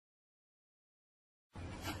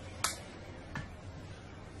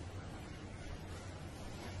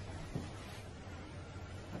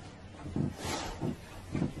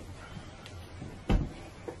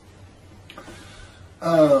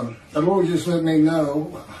The Lord just let me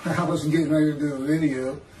know I was getting ready to do a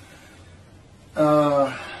video.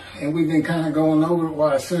 And we've been kind of going over it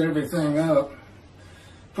while I set everything up.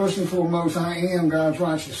 First and foremost, I am God's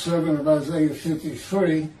righteous servant of Isaiah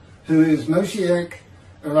 53, who is Moshiach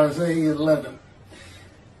of Isaiah 11.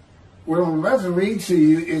 What I'm about to read to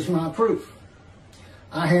you is my proof.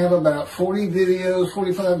 I have about 40 videos,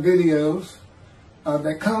 45 videos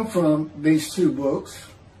that come from these two books.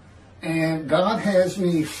 And God has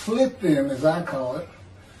me flip them, as I call it,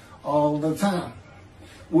 all the time,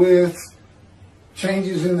 with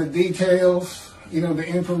changes in the details, you know, the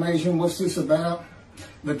information, what's this about,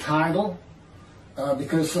 the title,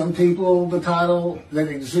 because some people, the title that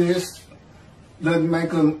exists doesn't make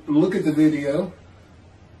them look at the video.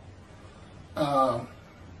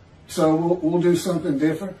 So we'll do something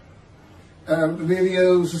different. The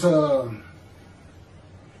videos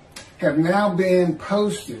have now been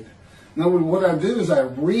posted. In other words, what I do is I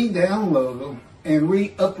re-download them and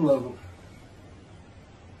re-upload them.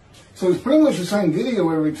 So it's pretty much the same video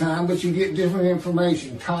every time, but you get different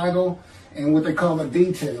information, title, and what they call the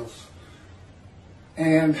details.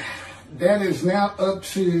 And that is now up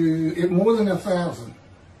to more than 1,000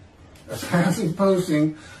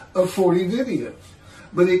 posting of 40 videos.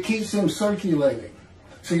 But it keeps them circulating.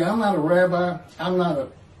 See, I'm not a rabbi, I'm not a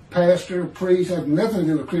pastor, priest, I have nothing to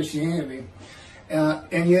do with Christianity,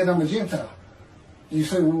 and yet I'm a Gentile. You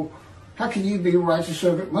say, well, how can you be a righteous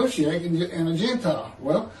servant Moshiach and a Gentile?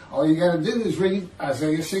 Well, all you got to do is read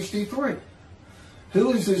Isaiah 63.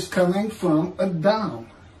 Who is this coming from Adam?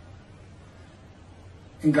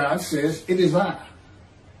 And God says, it is I.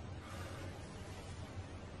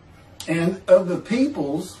 And of the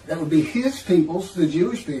peoples, that would be his peoples, the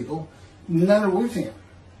Jewish people, none are with him.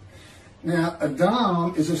 Now,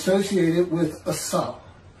 Adam is associated with Esau,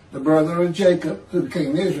 the brother of Jacob, who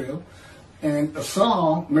became Israel. And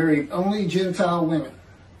Esau married only Gentile women.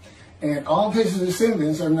 And all of his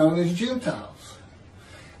descendants are known as Gentiles.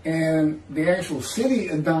 And the actual city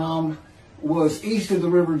Adam was east of the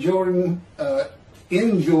river Jordan,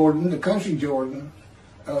 in Jordan, the country Jordan,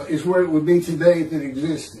 is where it would be today if it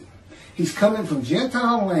existed. He's coming from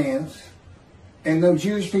Gentile lands, and no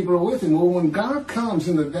Jewish people are with him. Well, when God comes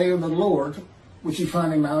in the day of the Lord, which you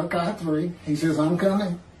find in Malachi 3, he says, I'm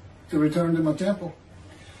coming to return to my temple.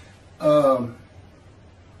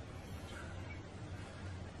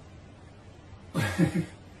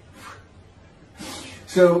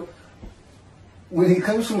 So, when he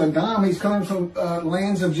comes from Adam, he's coming from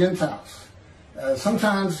lands of Gentiles.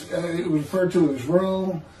 Sometimes it was referred to as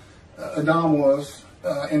Rome, Adam was,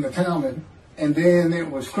 in the Talmud, and then it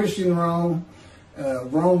was Christian Rome.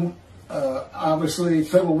 Rome obviously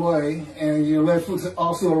fell away, and you're left with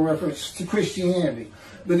also a reference to Christianity.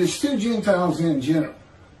 But it's still Gentiles in general.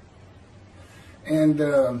 And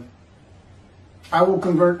I will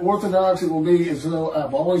convert Orthodox. It will be as though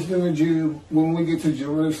I've always been a Jew when we get to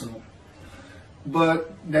Jerusalem.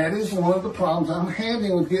 But that is one of the problems I'm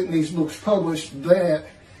having with getting these books published, and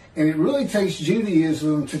it really takes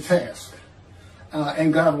Judaism to task.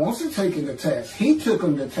 And God wants to take it to task. He took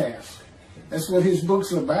them to task. That's what his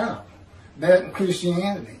book's about. That and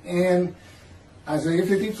Christianity. And Isaiah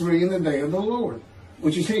 53 in the day of the Lord,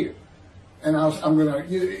 which is here. And I'm going to,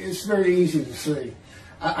 it's very easy to see.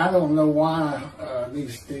 I don't know why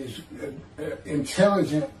these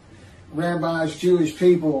intelligent rabbis, Jewish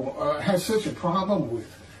people have such a problem with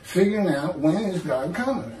figuring out when is God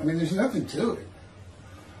coming. I mean, there's nothing to it.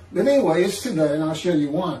 But anyway, it's today, and I'll show you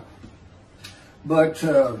why. But,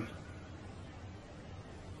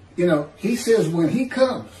 you know, he says when he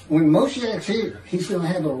comes, when Moshiach's here, he's going to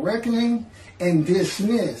have a reckoning and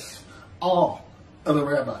dismiss all of the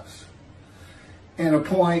rabbis and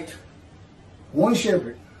appoint one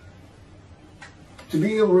shepherd to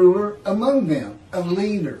be a ruler among them, a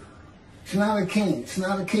leader. It's not a king, it's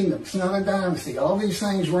not a kingdom, it's not a dynasty. All these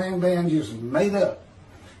things Ramban just made up.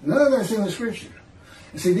 None of that's in the scripture.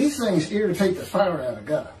 And see, these things irritate the fire out of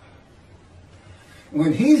God.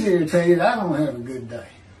 When he's irritated, I don't have a good day.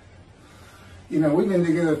 You know, we've been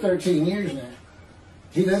together 13 years now.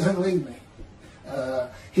 He doesn't leave me.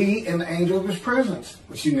 He and the angel of his presence,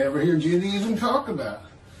 which you never hear Judaism talk about.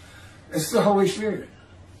 It's the Holy Spirit.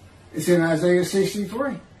 It's in Isaiah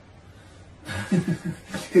 63.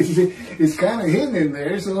 It's kind of hidden in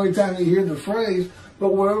there. It's the only time you hear the phrase.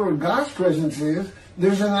 But wherever God's presence is,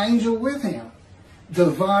 there's an angel with him.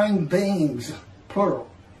 Divine beings, plural.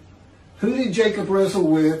 Who did Jacob wrestle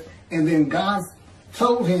with? And then God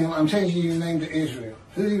told him, I'm changing your name to Israel.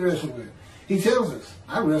 Who did he wrestle with? He tells us,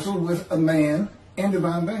 I wrestled with a man and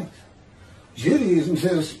divine beings. Judaism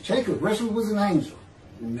says Jacob wrestled with an angel.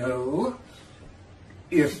 No.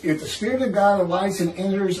 if the Spirit of God alights and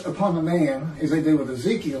enters upon a man, as they do with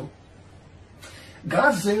Ezekiel,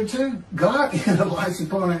 God's there too. God alights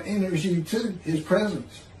upon and enters you too, his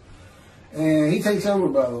presence. And he takes over,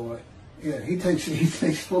 by the way. Yeah, he takes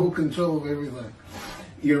full control of everything.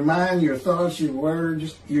 Your mind, your thoughts, your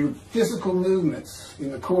words, your physical movements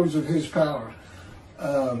in the cords of his power.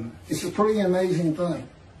 It's a pretty amazing thing.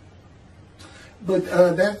 But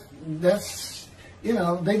that's, you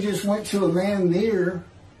know, they just went to a man near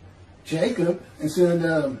Jacob and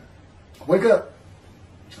said, wake up.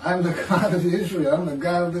 I'm the God of Israel. I'm the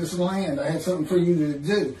God of this land. I have something for you to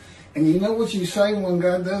do. And you know what you say when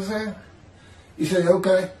God does that? You say,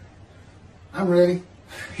 okay, I'm ready.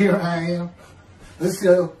 Here I am. Let's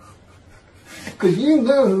go. Because you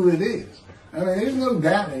know who it is. I mean, there's no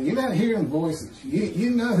doubting. You're not hearing voices.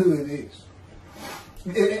 You know who it is.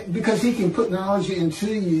 Because he can put knowledge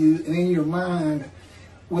into you and in your mind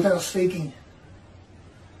without speaking.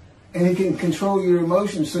 And he can control your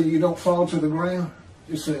emotions so you don't fall to the ground.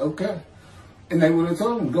 Just say, okay. And they would have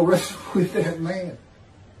told him, go wrestle with that man.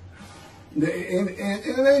 And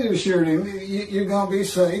they assured him, you're going to be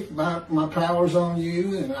safe. My power's on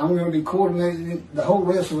you, and I'm going to be coordinating the whole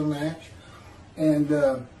wrestling match. And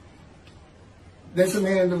that's a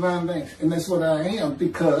man of divine things. And that's what I am,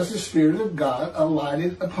 because the Spirit of God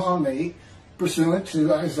alighted upon me, pursuant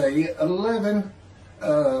to Isaiah 11,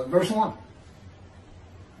 verse 1.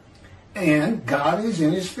 And God is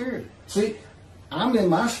in his Spirit. See, I'm in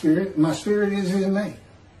my spirit is in me.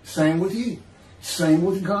 Same with you. Same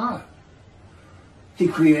with God. He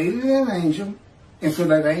created an angel, and for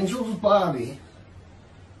that angel's body,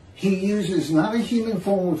 he uses not a human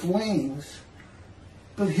form with wings,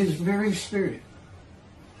 but his very spirit.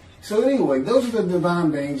 So anyway, those are the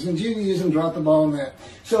divine beings, and Judaism dropped the ball on that.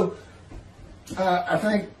 So I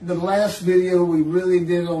think the last video we really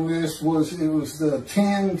did on this was the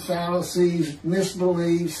 10 fallacies,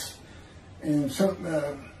 misbeliefs, and some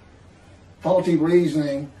faulty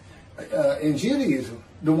reasoning in Judaism,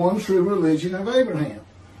 the one true religion of Abraham.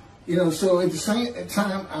 You know, so at the same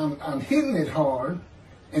time I'm hitting it hard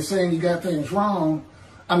and saying you got things wrong,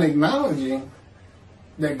 I'm acknowledging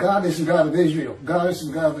that God is the God of Israel. God is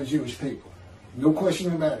the God of the Jewish people. No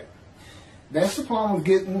question about it. That's the problem with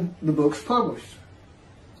getting the books published.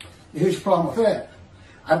 Here's the problem with that.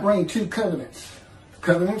 I bring two covenants.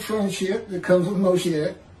 Covenant friendship that comes with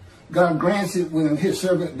Moshiach. God grants it when his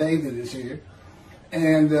servant David is here.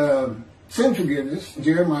 And sin forgiveness.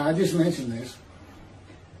 Jeremiah, I just mentioned this.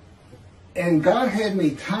 And God had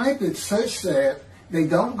me type it such that they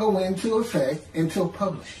don't go into effect until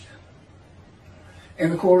published.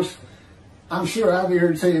 And of course, I'm sure I've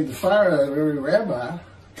irritated the fire out of every rabbi,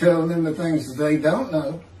 telling them the things that they don't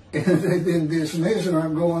know, and they've been dismissed and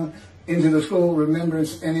aren't going into the scroll of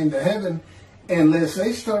remembrance and into heaven unless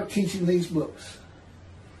they start teaching these books.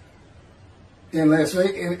 Unless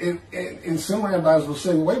they, and some rabbis will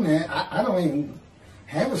say, wait a minute, I don't even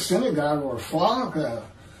have a synagogue or a flock.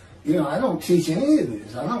 You know, I don't teach any of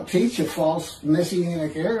this. I don't teach a false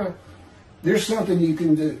messianic era. There's something you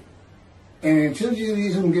can do. And until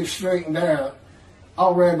Judaism gets straightened out,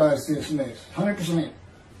 all rabbis dismiss, 100%.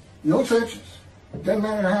 No exceptions. Doesn't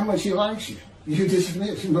matter how much he likes you. You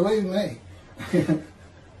dismiss. And believe me,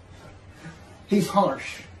 he's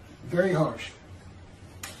harsh, very harsh.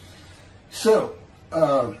 So,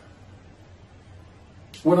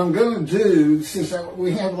 what I'm going to do, since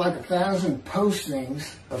we have like 1,000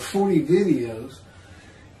 postings of 40 videos,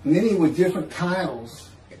 many with different titles,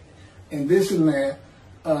 and this and that,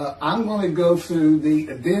 I'm going to go through the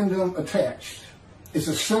addendum attached. It's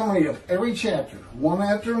a summary of every chapter, one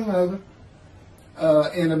after another,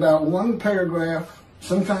 in about one paragraph,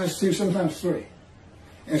 sometimes two, sometimes three.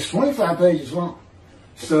 And it's 25 pages long.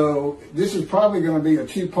 So this is probably going to be a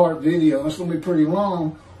two-part video. It's going to be pretty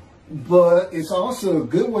long, but it's also a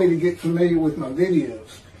good way to get familiar with my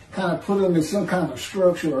videos. Kind of put them in some kind of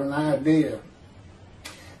structure or an idea.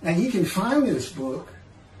 Now you can find this book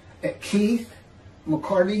at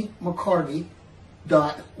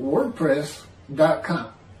keithmccarty.wordpress.com.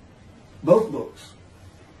 Both books.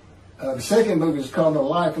 The second book is called The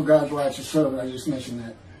Life of God's Righteous Servant. I just mentioned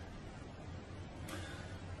that.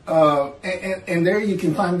 And there you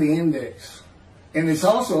can find the index. And it's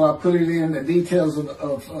also, I put it in the details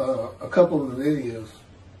of a couple of the videos.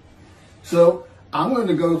 So I'm going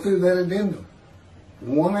to go through that addendum,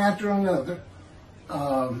 one after another,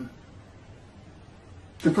 to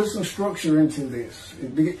put some structure into this.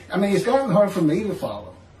 I mean, it's gotten hard for me to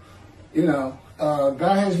follow. You know,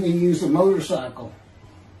 God has me use a motorcycle,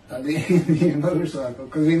 the Indian motorcycle,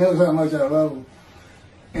 because he knows how much I love him.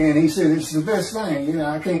 And he said, it's the best thing. You know,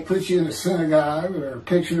 I can't put you in a synagogue or a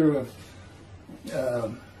picture of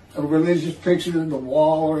a religious picture of the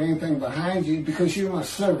wall or anything behind you because you're my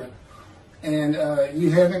servant. And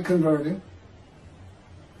you haven't converted.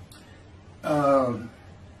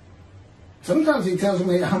 Sometimes he tells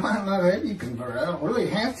me I might not have you convert. I don't really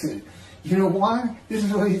have to. You know why? This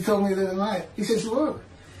is what he told me the other night. He says, look,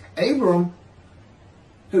 Abram,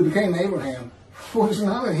 who became Abraham, was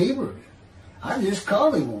not a Hebrew. I just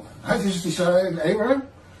called him one. I just decided, Abraham,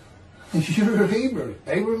 you're a Hebrew.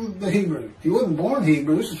 Abram the Hebrew. He wasn't born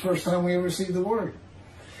Hebrew. It's the first time we ever see the word.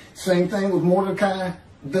 Same thing with Mordecai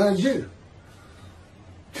the Jew.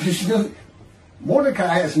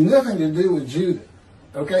 Mordecai has nothing to do with Judah.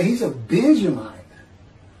 Okay, he's a Benjamite.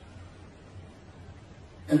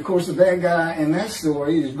 And of course the bad guy in that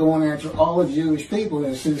story is going after all the Jewish people,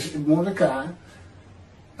 and it says Mordecai,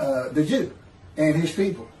 the Jew, and his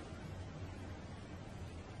people.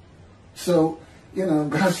 So, you know,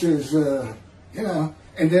 God says, you know,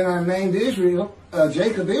 and then I named Israel,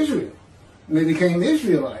 Jacob Israel, and they became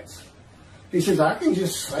Israelites. He says, I can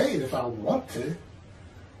just say it if I want to.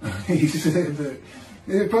 He said that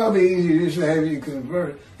it's probably easier just to have you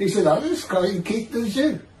convert. He said, I'll just call you Keith the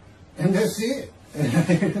Jew. And that's it.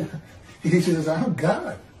 He says, I'm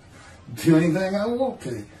God. Do anything I want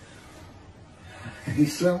to.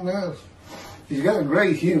 He's something else. He's got a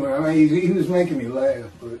great humor. I mean, he was making me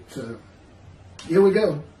laugh. But here we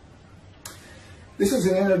go. This is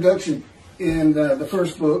an introduction in the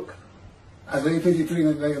first book, Isaiah 53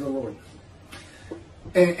 and the Day of the Lord.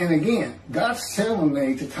 And again, God's telling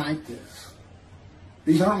me to type this.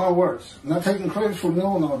 These aren't my words. I'm not taking credit for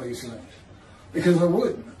knowing all these things. Because I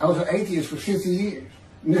wouldn't. I was an atheist for 50 years.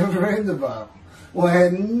 Never read the Bible. Well, it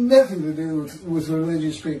had nothing to do with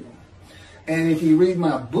religious people. And if you read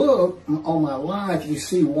my book on my life, you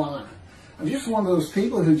see why. I'm just one of those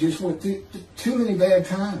people who just went through too many bad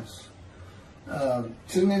times.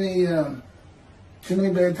 Too many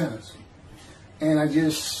bad times. And I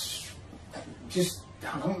just,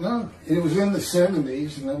 I don't know. It was in the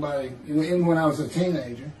 70s. Nobody, even when I was a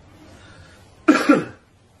teenager.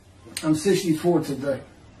 I'm 64 today.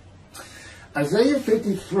 Isaiah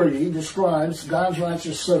 53 describes God's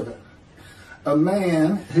righteous servant, a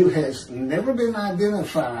man who has never been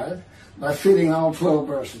identified by fitting all 12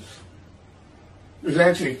 verses. There's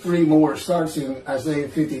actually 3 more. It starts in Isaiah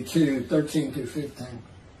 52, 13 through 15.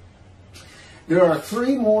 There are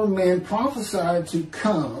 3 more men prophesied to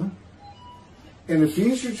come in the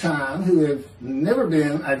future time who have never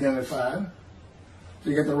been identified. So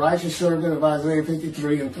you got the righteous servant of Isaiah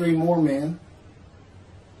 53 and 3 more men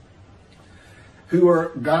who are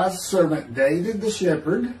God's servant David the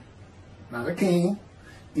shepherd, not a king,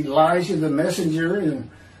 Elijah the messenger and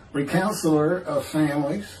recounselor of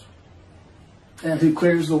families, and who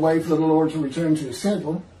clears the way for the Lord to return to his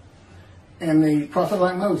temple, and the prophet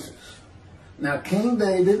like Moses. Now King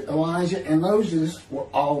David, Elijah, and Moses were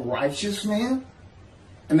all righteous men,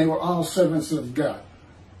 and they were all servants of God.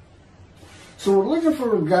 So we're looking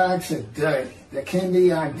for a guy today that can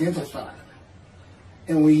be identified.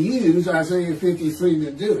 And we use Isaiah 53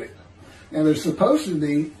 to do it. Now there's supposed to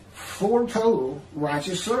be 4 total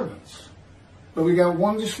righteous servants. But we got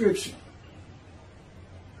 1 description.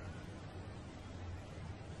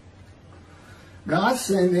 God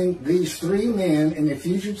sending these 3 men in the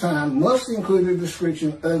future time must include a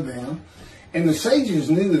description of them. And the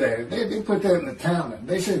sages knew that. They put that in the Talmud.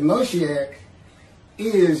 They said Moshiach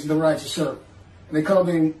is the righteous servant. They called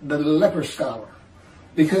him the leper scholar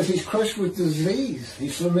because he's crushed with disease.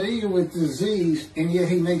 He's familiar with disease, and yet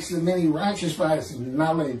he makes the many righteous by his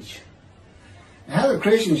knowledge. And how the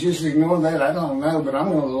Christians just ignore that, I don't know, but I'm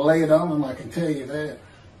going to lay it on them, I can tell you that.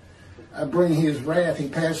 I bring his wrath. He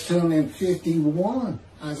passed to him in 51,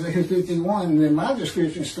 Isaiah 51, and then my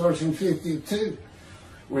description starts in 52,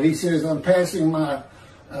 where he says, I'm passing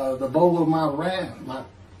the bowl of my wrath, my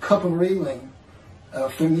cup of reeling,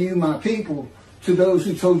 from you, my people, to those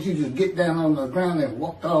who told you to get down on the ground and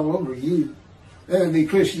walked all over you. That would be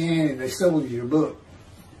Christianity. They stole your book.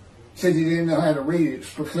 Said you didn't know how to read it. It's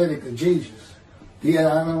prophetic of Jesus.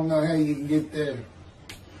 Yeah, I don't know how you can get there.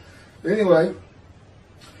 But anyway,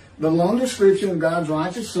 the long description of God's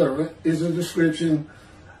righteous servant is a description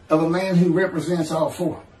of a man who represents all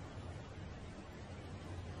 4.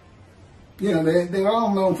 You know, they're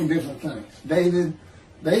all known for different things. David,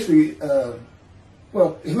 basically,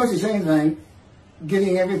 well, as much as anything,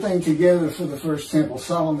 getting everything together for the first temple,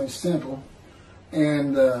 Solomon's temple,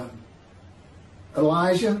 and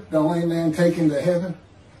Elijah, the only man taken to heaven,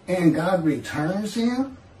 and God returns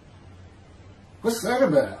him? What's that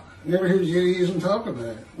about? Never heard Judaism talk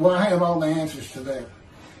about it. Well, I have all the answers to that.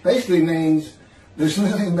 basically means there's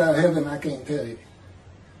nothing about heaven I can't tell you.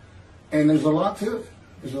 And there's a lot to it.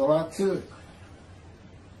 There's a lot to it.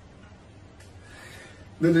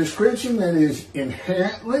 The description that is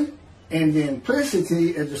inherently and the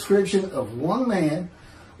implicitly a description of one man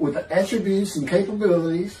with the attributes and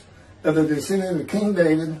capabilities of the descendant of King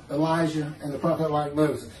David, Elijah, and the prophet like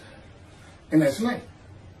Moses. And that's me.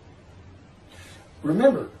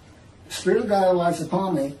 Remember, the Spirit of God lies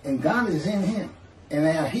upon me, and God is in him. And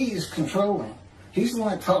now he is controlling. He's the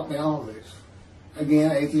one that taught me all this.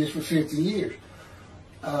 Again, atheist for 50 years.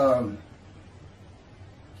 No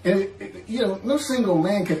single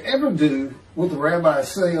man could ever do what the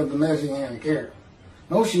rabbis say of the Messianic era.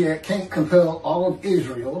 Moshiach can't compel all of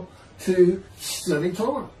Israel to study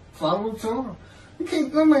Torah, follow Torah.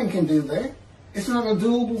 No man can do that. It's not a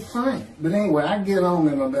doable thing. But anyway, I get on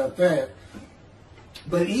them about that.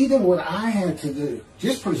 But even what I had to do,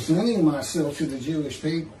 just presenting myself to the Jewish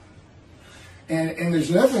people, and there's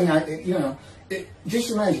nothing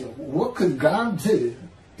just imagine, what could God do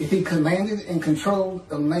if he commanded and controlled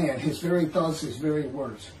a man, his very thoughts, his very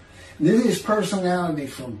words, knew his personality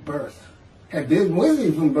from birth, had been with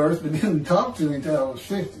him from birth, but didn't talk to him until I was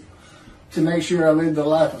 50, to make sure I lived a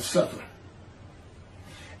life of suffering,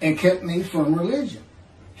 and kept me from religion.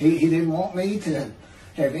 He didn't want me to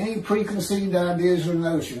have any preconceived ideas or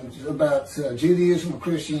notions about Judaism or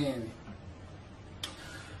Christianity.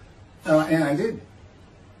 And I didn't.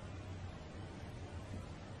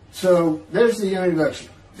 So there's the introduction.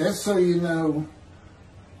 That's so you know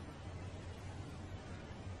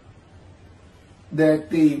that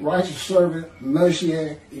the righteous servant,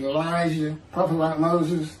 Moshiach, Elijah, prophet like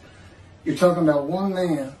Moses, you're talking about one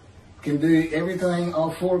man can do everything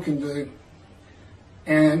all four can do,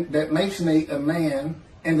 and that makes me a man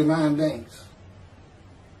and divine beings.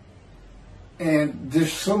 And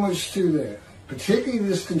there's so much to that, particularly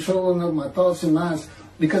this controlling of my thoughts and minds,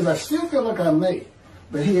 because I still feel like I'm me.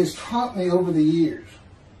 But he has taught me over the years,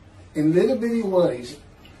 in little bitty ways,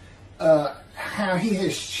 how he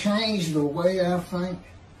has changed the way I think,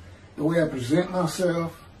 the way I present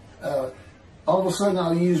myself. All of a sudden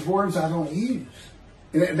I'll use words I don't use.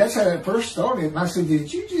 And that's how it first started. And I said,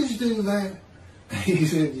 "Did you just do that?" He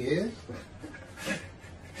said, "Yes."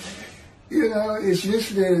 It's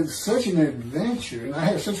just been such an adventure. And I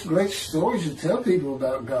have such great stories to tell people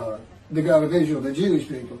about God, the God of Israel, the Jewish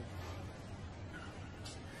people.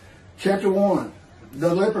 Chapter 1,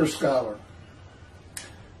 the leper scholar.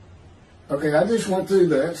 Okay, I just went through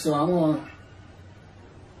that, so I'm going to...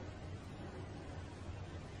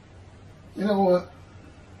 You know what?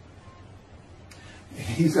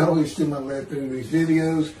 He's always to my left in these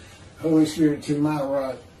videos. Holy Spirit to my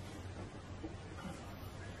right.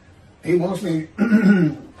 He wants me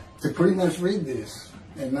to pretty much read this.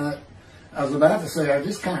 And not... I was about to say, I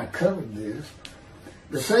just kind of covered this.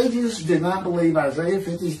 The sages did not believe Isaiah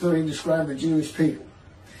 53 described the Jewish people.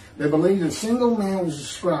 They believed a single man was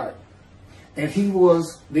described, and he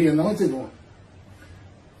was the anointed one.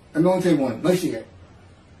 Anointed one, Moshiach.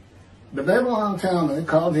 The Babylon Talmud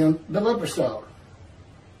called him the leper scholar.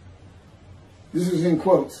 This is in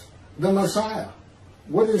quotes. The Messiah.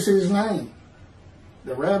 What is his name?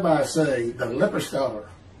 The rabbis say, the leper scholar.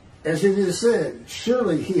 As it is said,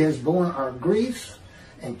 surely he has borne our griefs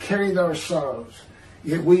and carried our sorrows.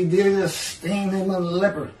 Yet we did esteem him a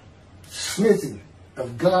leper, smitten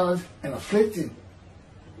of God and afflicted.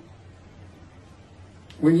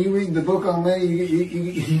 When you read the book on me,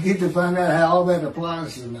 you get to find out how all that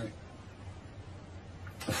applies to me.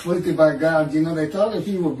 Afflicted by God. They thought if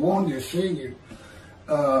you were born disfigured,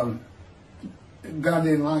 God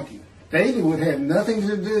didn't like you. David would have nothing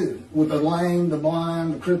to do with the lame, the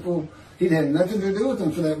blind, the crippled. He'd have nothing to do with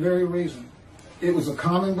them for that very reason. It was a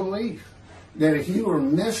common belief that if you were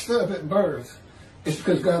messed up at birth, it's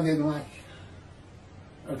because God didn't like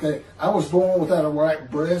you. Okay? I was born without a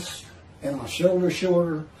right breast, and my shoulder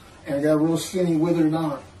shorter, and I got a real skinny, withered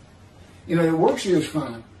arm. It works just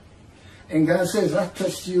fine. And God says, I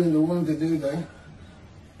touched you in the womb to do that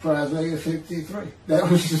for Isaiah 53.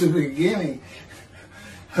 That was the beginning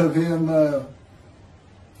of him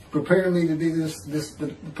preparing me to be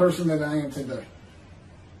the person that I am today.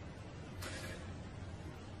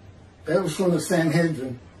 That was from the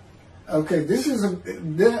Sanhedrin. Okay, this is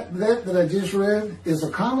that I just read is a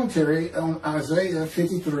commentary on Isaiah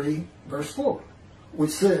 53, verse 4,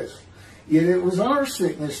 which says, "Yet it was our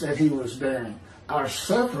sickness that he was bearing, our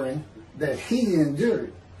suffering that he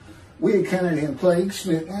endured. We had counted him plagued,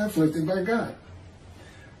 smitten, and afflicted by God."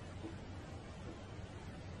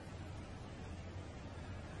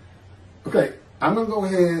 Okay, I'm going to go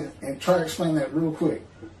ahead and try to explain that real quick.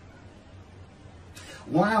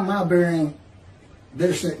 Why am I bearing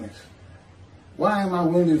their sickness? Why am I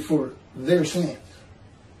wounded for their sins?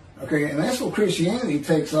 Okay, and that's what Christianity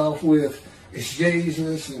takes off with. It's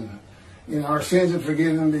Jesus, and our sins are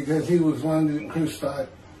forgiven because he was wounded and crucified.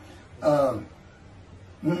 I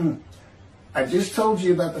just told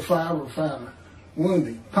you about the fire of refinement,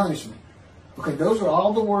 wounding, punishment. Okay, those are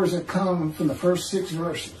all the words that come from the first 6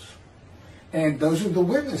 verses. And those are the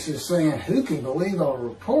witnesses saying, who can believe our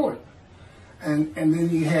report? And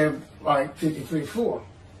then you have like 53:4.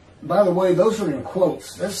 By the way, those are in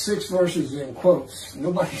quotes. That's 6 verses in quotes.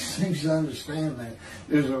 Nobody seems to understand that.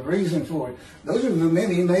 There's a reason for it. Those are the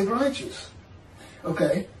men he made righteous.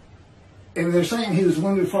 Okay? And they're saying he was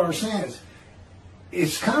wounded for our sins.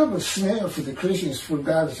 It's kind of a snare for the Christians for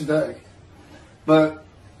God today. But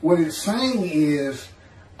what it's saying is,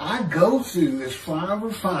 I go through this fire of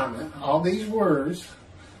refinement, all these words,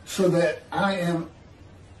 so that I am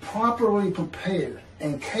properly prepared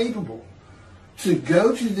and capable to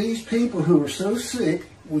go to these people who are so sick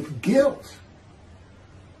with guilt,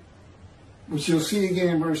 which you'll see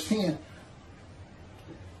again in verse 10,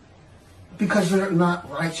 because they're not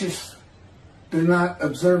righteous, they're not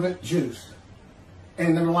observant Jews,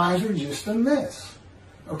 and their lives are just a mess.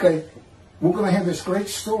 Okay, we're going to have this great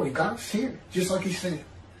story. God's here, just like he said,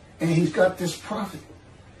 and he's got this prophet.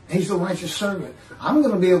 He's the righteous servant. I'm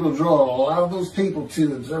going to be able to draw a lot of those people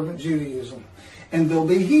to observant Judaism, and they'll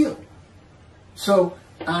be healed. So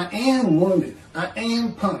I am wounded, I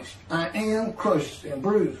am punished, I am crushed and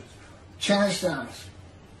bruised, chastised.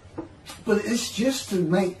 But it's just to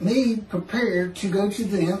make me prepared to go to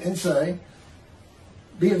them and say,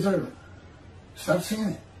 be observant. Stop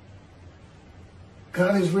sinning.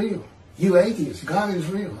 God is real. You atheists, God is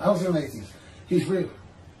real. I was an atheist. He's real.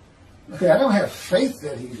 Okay, I don't have faith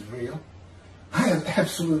that he's real. I have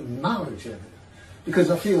absolute knowledge of it. Because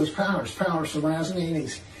I feel his power. His power surrounds me,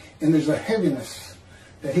 and there's a heaviness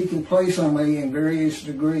that he can place on me in various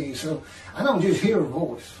degrees. So I don't just hear a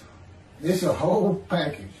voice. It's a whole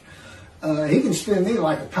package. He can spin me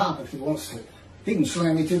like a top if he wants to. He can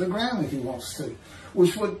slam me to the ground if he wants to.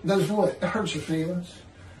 Which does what? It hurts your feelings.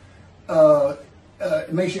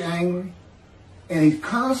 It makes you angry. And he's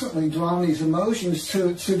constantly drawing these emotions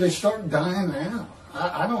to they start dying out.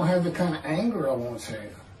 I don't have the kind of anger I once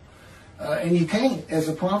had. And you can't. As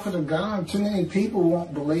a prophet of God, too many people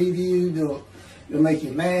won't believe you. They'll make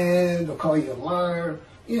you mad. They'll call you a liar.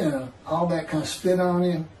 All that kind of spit on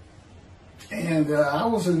you. And I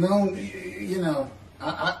was a known,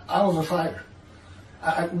 I was a fighter.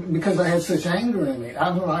 Because I had such anger in me. I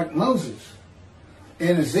was like Moses.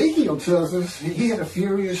 And Ezekiel tells us he had a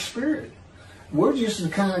furious spirit. We're just the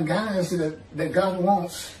kind of guys that God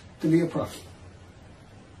wants to be a prophet.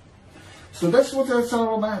 So that's what that's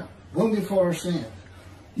all about. Wounded for our sins.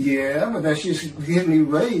 Yeah, but that's just getting me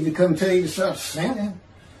ready to come tell you to stop sinning.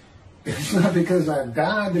 It's not because I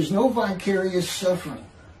died. There's no vicarious suffering.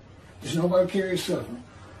 There's no vicarious suffering.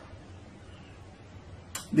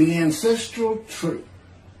 The ancestral tree.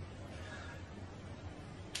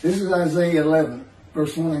 This is Isaiah 11,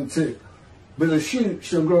 verse 1 and 2. But a shoot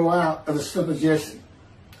shall grow out of the stump of Jesse.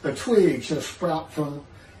 A twig shall sprout from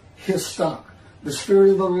his stalk. The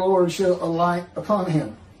Spirit of the Lord shall alight upon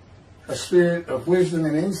him. A spirit of wisdom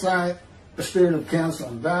and insight, a spirit of counsel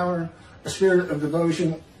and valor, a spirit of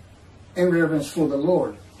devotion and reverence for the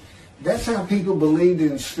Lord. That's how people believed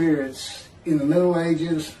in spirits in the Middle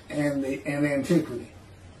Ages and antiquity.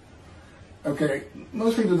 Okay,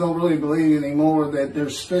 most people don't really believe anymore that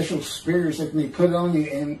there's special spirits that can be put on you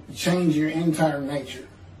and change your entire nature.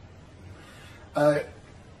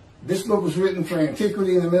 This book was written for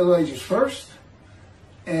antiquity in the Middle Ages first,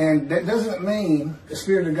 and that doesn't mean the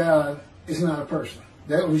Spirit of God is not a person.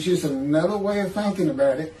 That was just another way of thinking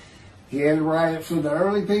about it. He had to write it for the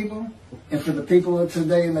early people and for the people of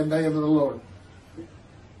today in the day of the Lord.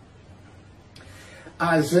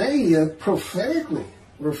 Isaiah prophetically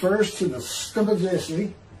refers to the stump of Jesse.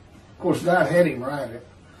 Of course, God had him write it.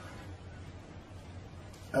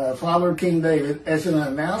 Father of King David, as an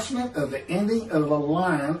announcement of the ending of the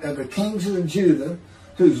line of the kings of Judah,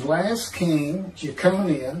 whose last king,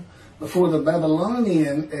 Jeconiah, before the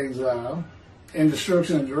Babylonian exile and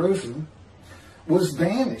destruction of Jerusalem, was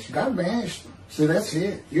banished. God banished him. So that's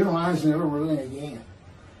it. Your line's never ruling again.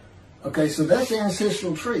 Okay, so that's the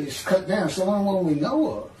ancestral tree. It's cut down. It's the only one we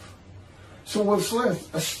know of. So what's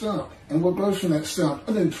left? A stump. And what grows from that stump?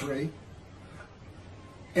 A new tree.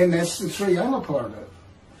 And that's the tree I'm a part of.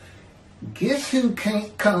 Guess who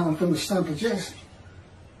can't come from the stump of Jesse?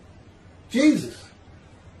 Jesus.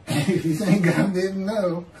 And if you think God didn't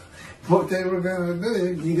know what they were going to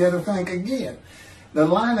do, you got to think again. The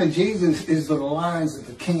line of Jesus is the lines of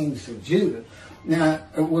the kings of Judah. Now,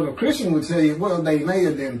 what a Christian would say, well, they may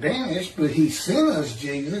have been banished, but he sent us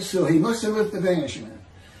Jesus, so he must have left the banishment.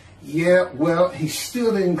 Yeah, well, he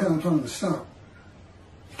still didn't come from the stump.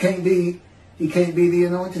 He can't be the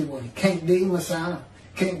anointed one. He can't be Messiah.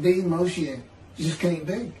 Can't be Moshiach. He just can't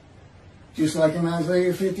be. Just like in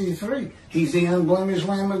Isaiah 53. He's the unblemished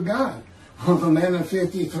Lamb of God. Well, the man of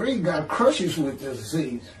 53, God crushes with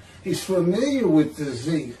disease. He's familiar with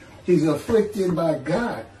disease. He's afflicted by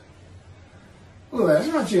God. Well, that's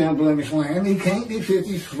not the unblemished Lamb. He can't be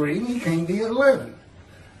 53 and he can't be 11.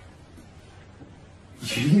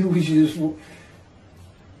 You just...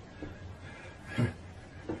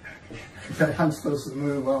 I'm supposed to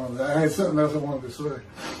move on. I had something else I wanted to say.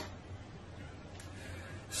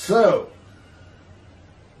 So,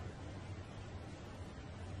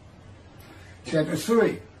 chapter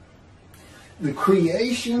 3. The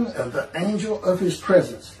creation of the angel of his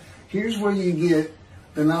presence. Here's where you get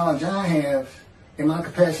the knowledge I have in my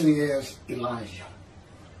capacity as Elijah.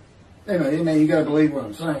 Anyway, you got to believe what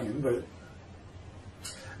I'm saying, but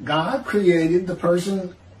God created the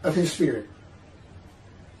person of his spirit,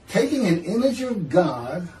 taking an image of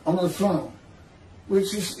God on the throne,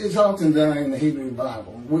 which is often done in the Hebrew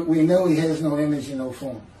Bible. We know he has no image and no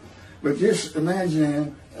form. But just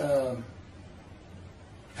imagine,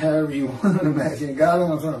 however you want to imagine, God on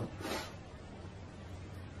the throne.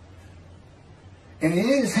 And in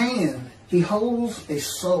his hand, he holds a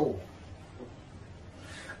soul.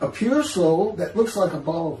 A pure soul that looks like a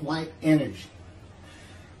ball of white energy.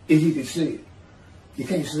 If you could see it. You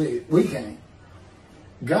can't see it. We can't.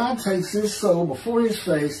 God takes this soul before his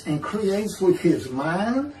face and creates with his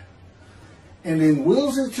mind and then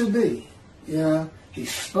wills it to be. He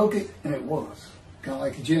spoke it and it was. Kind of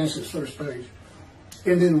like Genesis first page.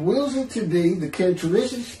 And then wills it to be the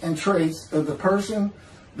characteristics and traits of the person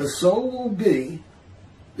the soul will be,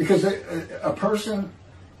 because a person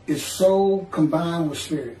is soul combined with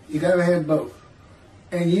spirit. You got to have both.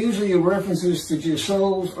 And usually references to just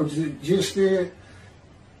souls or to just spirit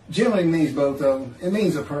generally means both of them. It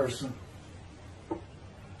means a person.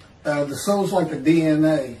 The soul's like the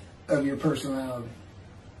DNA of your personality.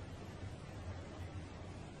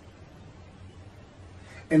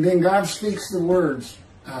 And then God speaks the words,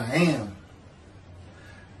 I am.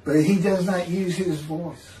 But he does not use his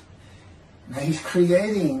voice. Now he's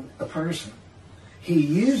creating a person. He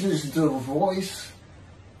uses the voice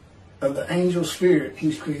of the angel spirit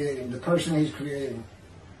he's creating, the person he's creating.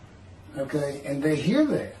 Okay? And they hear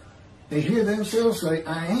that. They hear themselves say,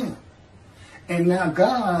 I am. And now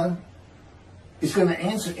God is going to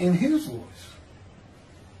answer in his voice.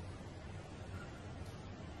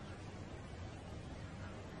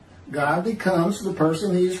 God becomes the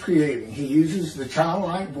person he is creating. He uses the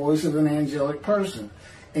childlike voice of an angelic person.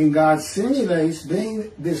 And God simulates being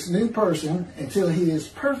this new person until he is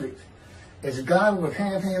perfect, as God would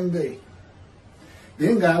have him be.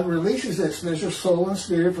 Then God releases that special soul and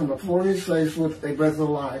spirit from before his face with a breath of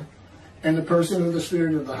life, and the person of the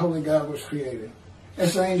spirit of the Holy God was created.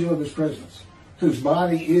 That's the angel of his presence, whose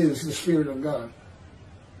body is the Spirit of God.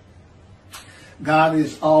 God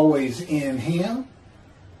is always in him.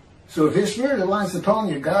 So if his spirit alights upon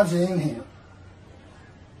you, God's in him.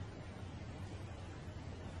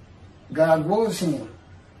 God was him.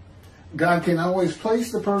 God can always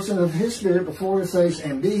place the person of his spirit before his face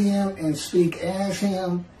and be him and speak as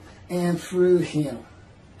him and through him.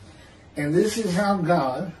 And this is how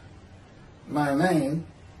God, my name,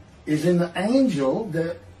 is in the angel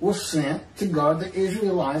that was sent to guard the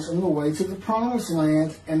Israelites on the way to the promised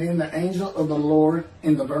land, and in the angel of the Lord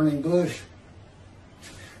in the burning bush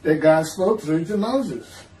that God spoke through to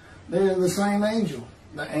Moses. They are the same angel,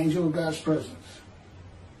 the angel of God's presence.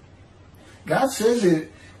 God says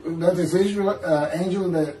it about this angel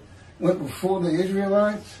that went before the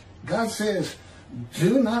Israelites. God says,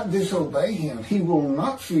 do not disobey him. He will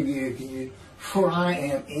not forgive you, for I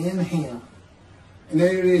am in him. And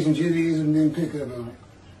there it is in Judaism, didn't pick up on it.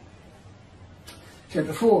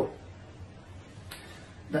 Chapter 4.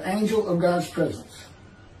 The angel of God's presence.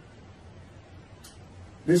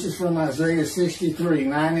 This is from Isaiah 63,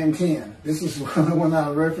 9 and 10. This is the one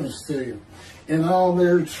I referenced to you. In all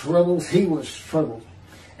their troubles, he was troubled,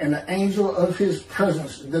 and the angel of his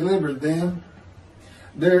presence delivered them.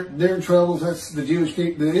 Their troubles, that's the Jewish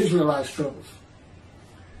people, the Israelites' troubles.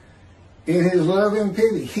 In his love and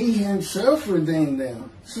pity, he himself redeemed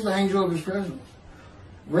them. This is the angel of his presence.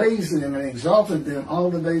 Raised them and exalted them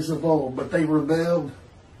all the days of old, but they rebelled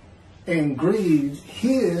and grieved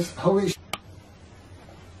his holy.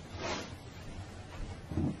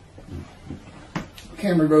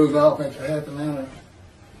 camera goes off after half an hour.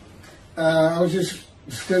 I was just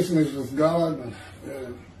discussing this with God, and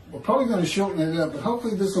we're probably going to shorten it up, but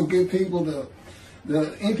hopefully this will give people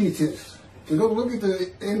the impetus to go look at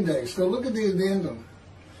the index, go look at the addendum,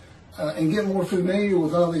 and get more familiar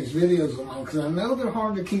with all these videos of mine, because I know they're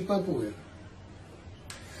hard to keep up with.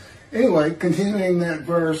 Anyway, continuing that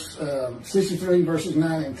verse, 63 verses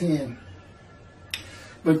 9 and 10.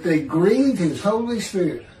 But they grieved his Holy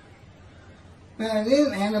Spirit. Now, an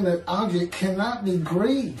inanimate object cannot be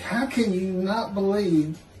grieved. How can you not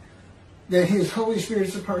believe that his Holy Spirit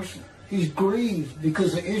is a person? He's grieved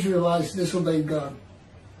because the Israelites disobeyed God.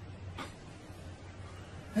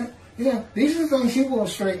 Yeah, these are things he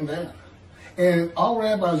wants straightened out. And all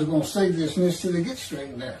rabbis are going to say this until they get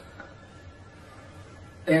straightened out.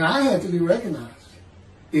 And I have to be recognized.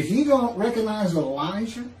 If you don't recognize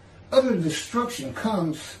Elijah, utter destruction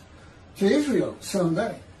comes to Israel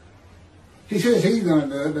someday. He says he's going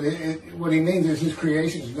to do it, but what he means is his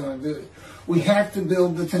creation is going to do it. We have to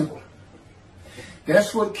build the temple.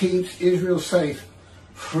 That's what keeps Israel safe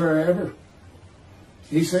forever.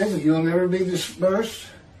 He says that you'll never be dispersed,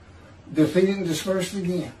 defeated and dispersed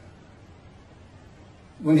again,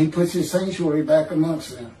 when he puts his sanctuary back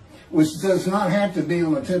amongst them, which does not have to be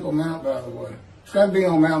on the Temple Mount, by the way. It's got to be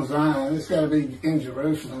on Mount Zion. It's got to be in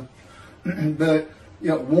Jerusalem. But,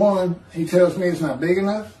 one, he tells me it's not big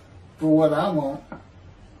enough for what I want.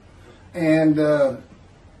 And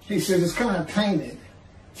he said it's kind of tainted.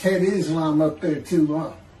 It's had Islam up there too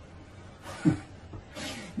long. I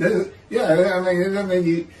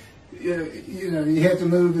mean, you have to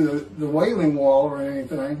move the Wailing Wall or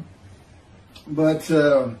anything. But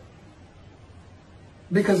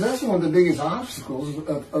because that's one of the biggest obstacles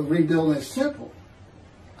of rebuilding this temple.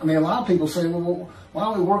 I mean, a lot of people say, well, why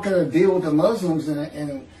don't we work out a deal with the Muslims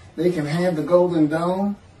and they can have the Golden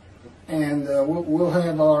Dome and we'll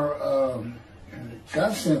have our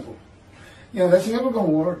God's temple. That's never going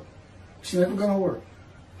to work. It's never going to work.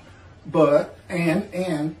 But,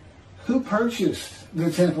 and who purchased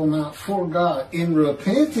the Temple Mount for God in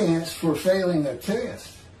repentance for failing a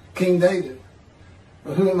test? King David.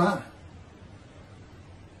 But who am I?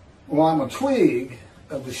 Well, I'm a twig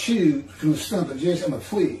of the shoot from the stump of Jesse. I'm a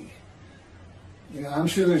twig. I'm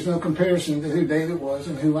sure there's no comparison to who David was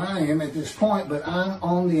and who I am at this point, but I'm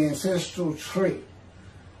on the ancestral tree.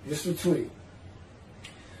 Just a twig.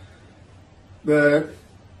 But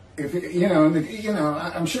if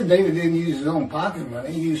I'm sure David didn't use his own pocket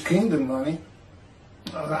money. He used kingdom money.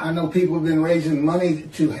 I know people have been raising money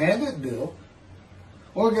to have it built.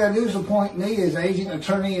 All I got to do is appoint me as agent,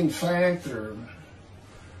 attorney in fact, or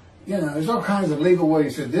there's all kinds of legal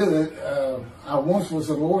ways to do it. I once was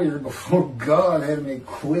a lawyer before God had me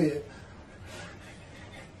quit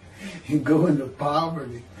and go into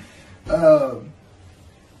poverty.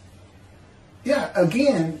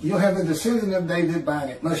 Again, you'll have a descendant of David buying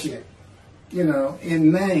it, Moshiach.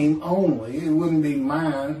 In name only. It wouldn't be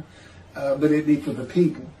mine, but it'd be for the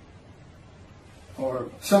people. Or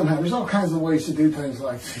somehow, there's all kinds of ways to do things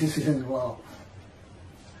like this in the law.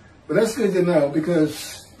 But that's good to know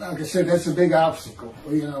because, like I said, that's a big obstacle.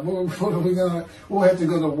 What are we going to? We'll have to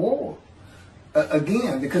go to war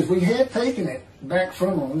again because we had taken it back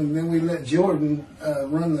from them, and then we let Jordan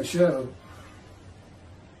run the show.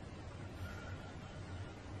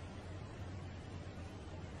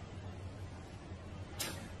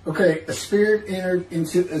 Okay, a spirit entered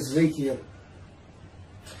into Ezekiel.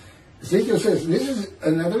 Ezekiel says this is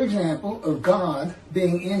another example of God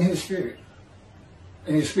being in his spirit.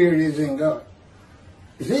 And his spirit is in God.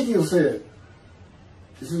 Ezekiel said,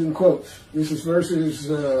 this is in quotes, this is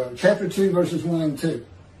chapter 2, verses 1 and 2.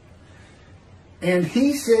 And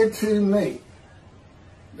he said to me,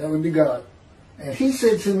 that would be God, and he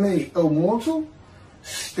said to me, O mortal,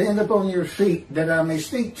 stand up on your feet that I may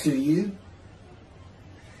speak to you.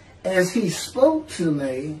 As he spoke to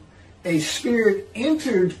me, a spirit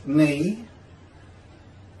entered me,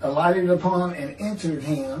 alighted upon and entered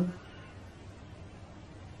him,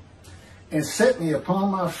 and set me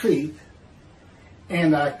upon my feet,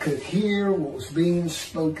 and I could hear what was being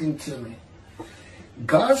spoken to me.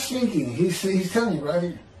 God's speaking. He's telling you right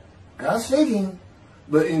here. God's speaking,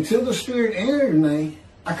 but until the spirit entered me,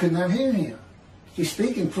 I could not hear him. He's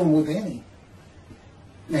speaking from within him.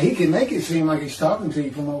 Now, he can make it seem like he's talking to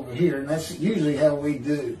you from over here, and that's usually how we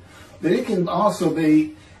do. But it can also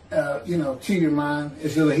be, to your mind,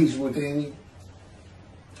 as though he's within you.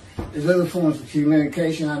 There's other forms of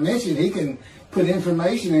communication. I mentioned he can put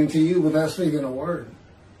information into you without speaking a word.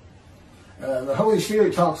 The Holy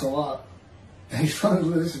Spirit talks a lot. He's fun to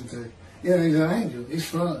listen to. He's an angel. He's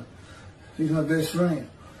fun. He's my best friend.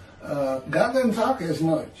 God doesn't talk as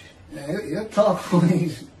much. He'll talk when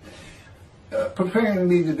he's preparing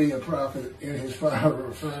me to be a prophet in his fire of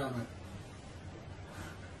refinement.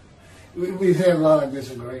 We've had a lot of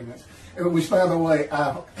disagreements, which, by the way,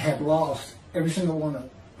 I have lost every single one of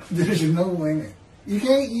them. There's no limit. You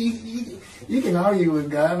can't. You can argue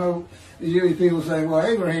with God. I know usually people say, "Well,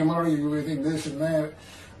 Abraham argued with him this and that."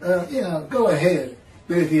 Go ahead.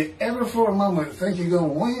 But if you ever for a moment think you're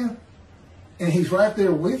going to win, and he's right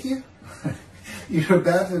there with you, you're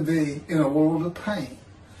about to be in a world of pain.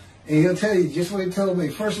 And he'll tell you just what he told me.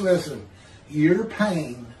 First lesson: your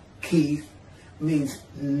pain, Keith, means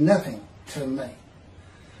nothing to me.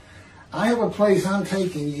 I have a place I'm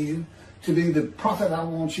taking you to be the prophet I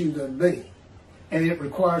want you to be. And it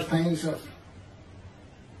requires pain and suffering.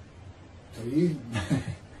 So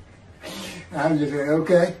I just say,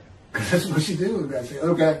 okay, because that's what you do with that. Say,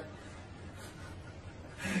 okay.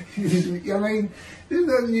 I mean, there's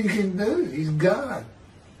nothing you can do. He's God.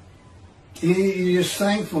 You're just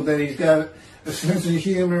thankful that he's got a sense of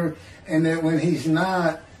humor, and that when he's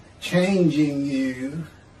not changing you,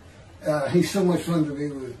 he's so much fun to be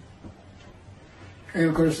with. And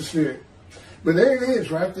of course the Spirit. But there it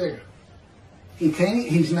is, right there.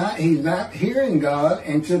 He's not hearing God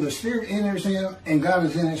until the Spirit enters him and God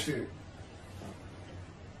is in his spirit.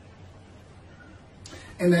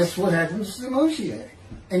 And that's what happens to Moshiach.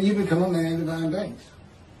 And you become a man of divine things.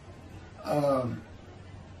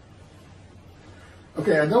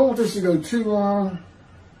 Okay, I don't want this to go too long.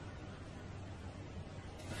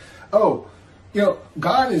 Oh,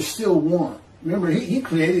 God is still one. Remember, he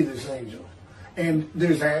created this angel. And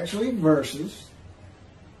there's actually verses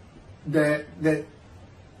that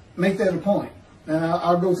make that a point. And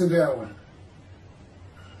I'll go through that one.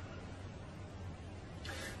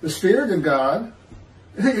 The Spirit of God,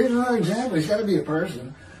 here's another example. It's got to be a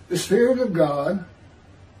person. The Spirit of God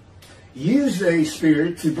used a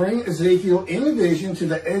spirit to bring Ezekiel in a vision to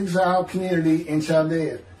the exiled community in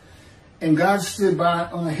Chaldea. And God stood by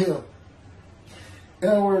on a hill. In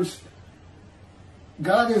other words,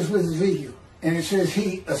 God is with Ezekiel. And it says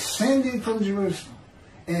he ascended from Jerusalem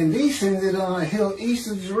and descended on a hill east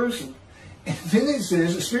of Jerusalem. And then it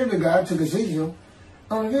says the Spirit of God took Ezekiel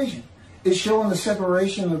on a vision. It's showing the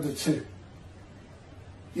separation of the two.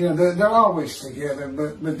 They're always together,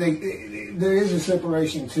 but there is a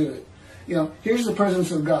separation to it. Here's the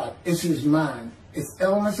presence of God. It's his mind. It's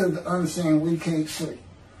elements of the unseen we can't see.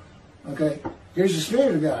 Okay? Here's the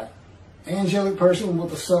Spirit of God. Angelic person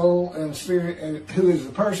with a soul and spirit, and who is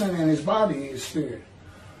the person, and his body is spirit.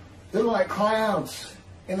 They're like clouds,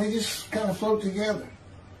 and they just kind of float together.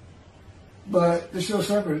 But they're still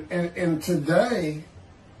separate. And today,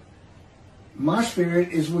 my spirit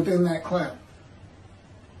is within that cloud.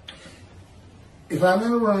 If I'm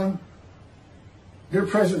in a room, their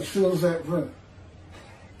presence fills that room.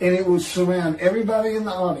 And it would surround everybody in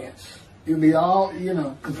the audience. It would be all,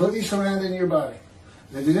 completely surrounding your body.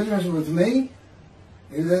 The difference with me,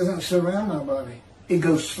 it doesn't surround my body. It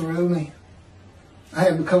goes through me. I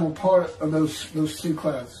have become a part of those two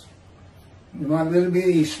clouds. My little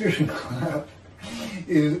bitty spirit cloud,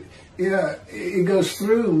 it goes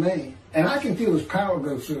through me. And I can feel his power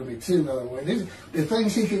go through me too, by the way. The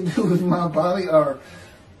things he can do with my body are,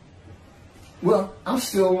 well, I'm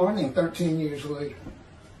still learning 13 years later.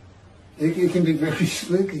 It can be very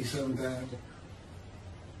spooky sometimes.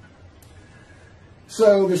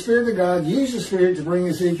 So the Spirit of God used the Spirit to bring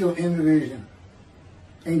Ezekiel into vision.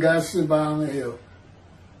 And God stood by on the hill.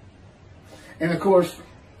 And of course,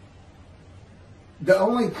 the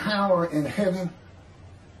only power in heaven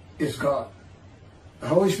is God. The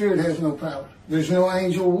Holy Spirit has no power. There's no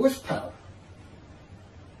angel with power.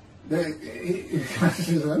 God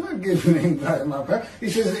says, I'm not giving anybody my power. He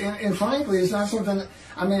says, and frankly, it's not something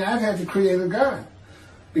I've had to create a God.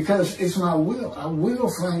 Because it's my will. I will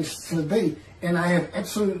things to be. And I have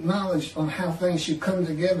absolute knowledge on how things should come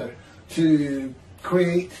together to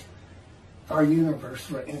create our universe,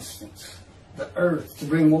 for instance. The earth, to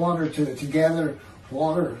bring water to it, to gather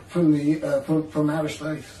water from outer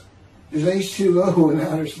space. There's H2O in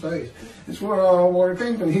outer space. It's where all water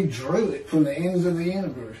came from. He drew it from the ends of the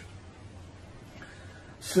universe.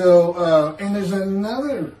 So, and there's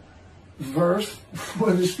another verse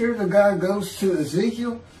where the Spirit of God goes to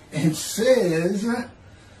Ezekiel and says,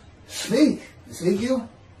 speak, Ezekiel.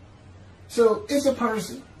 So it's a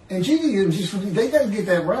person. And Judaism, they got to get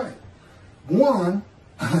that right. One,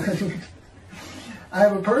 I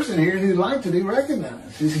have a person here who'd like to be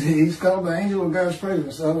recognized. He's called the angel of God's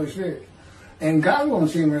presence, the Holy Spirit. And God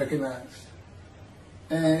wants him recognized.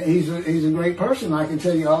 And he's a great person. I can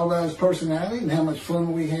tell you all about his personality and how much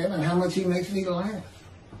fun we have and how much he makes me laugh.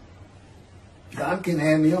 God can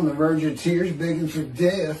have me on the verge of tears begging for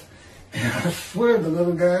death. And I swear the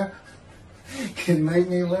little guy can make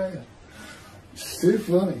me laugh. It's too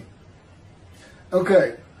funny.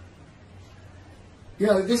 Okay.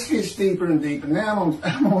 Yeah, this gets deeper and deeper. Now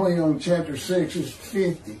I'm only on chapter 6. It's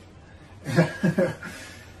 50.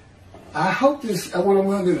 I hope this, what I'm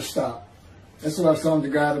going to do is stop. That's what I was talking to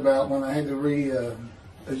God about when I had to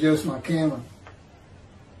readjust my camera.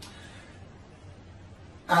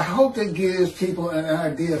 I hope that gives people an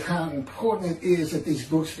idea of how important it is that these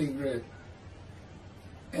books be read.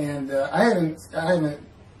 And I haven't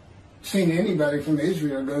seen anybody from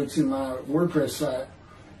Israel go to my WordPress site.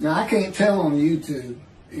 Now, I can't tell on YouTube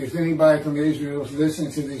if anybody from Israel is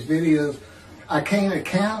listening to these videos. I can't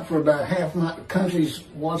account for about half my countries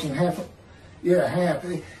watching half.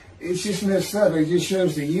 It's just messed up. It just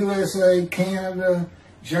shows the USA, Canada,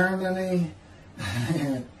 Germany,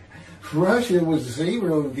 and Russia was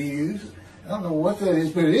 0 views. I don't know what that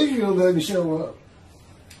is, but Israel doesn't show up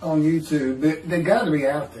on YouTube. They got to be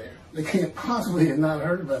out there. They can't possibly have not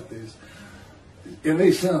heard about this. At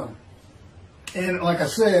least some. And like I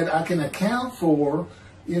said, I can account for,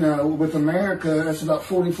 with America, that's about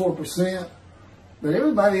 44%. But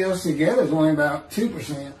everybody else together is only about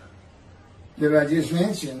 2% that I just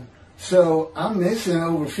mentioned. So I'm missing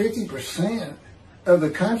over 50% of the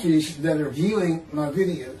countries that are viewing my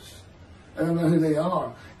videos. I don't know who they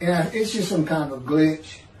are. And it's just some kind of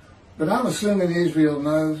glitch. But I'm assuming Israel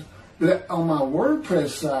knows that on my WordPress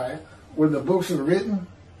site, where the books are written,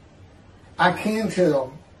 I can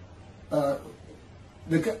tell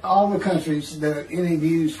all the countries that any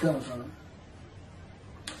views come from.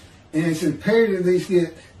 And it's imperative these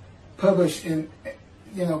get published in,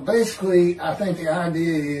 basically I think the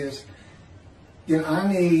idea is, I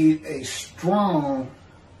need a strong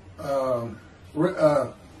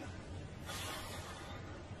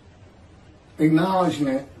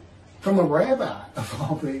acknowledgement from a rabbi of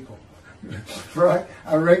all people. Right?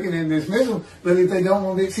 I reckon in dismissal, but if they don't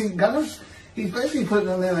want to see, he's basically putting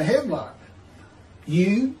them in a headlock.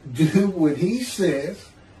 You do what he says,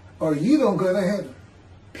 or you don't go to heaven.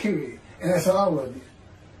 Period. And that's all of you.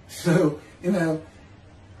 So,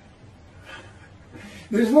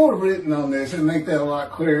 there's more written on this and make that a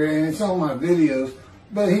lot clearer, and it's on my videos.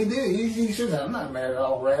 But he did. He says, I'm not mad at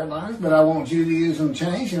all rabbis, but I want Judaism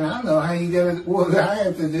changed, and I know how what I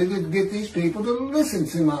have to do to get these people to listen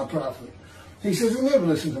to my prophet. He says, they never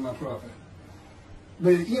listen to my prophet.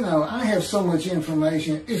 But, I have so much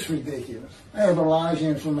information, it's ridiculous. I have Elijah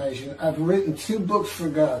information. I've written 2 books for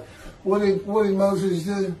God. What did Moses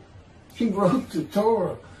do? He wrote the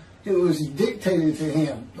Torah. It was dictated to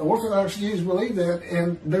him. The Orthodox Jews believe that,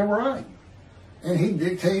 and they're right. And he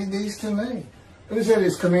dictated these to me. It was at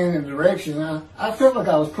his command and direction. I felt like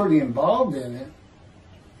I was pretty involved in it.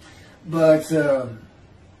 But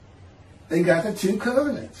they got the 2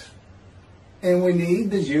 covenants. And we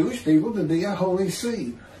need the Jewish people to be a holy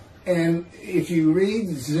seed. And if you read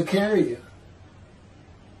Zechariah,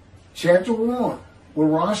 chapter 1, where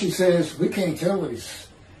Rashi says, we can't tell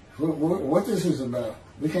what this is about.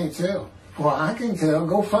 We can't tell. Well, I can tell.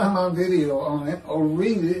 Go find my video on it or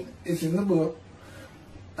read it. It's in the book.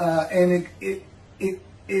 And it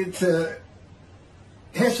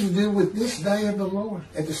has to do with this day of the Lord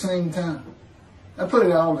at the same time. I put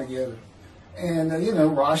it all together. And,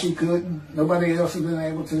 Rashi couldn't. Nobody else has been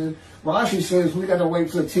able to. Rashi says we got to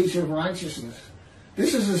wait for the teacher of righteousness.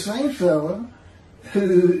 This is the same fellow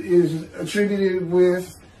who is attributed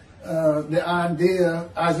with the idea,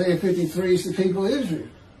 Isaiah 53 is the people of Israel.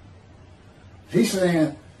 He's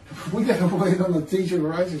saying, we got to wait on the teacher of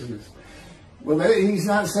righteousness. Well, he's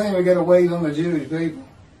not saying we got to wait on the Jewish people.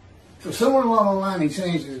 So somewhere along the line, he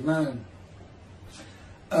changed his mind.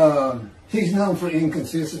 He's known for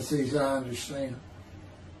inconsistencies, I understand.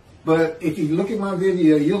 But if you look at my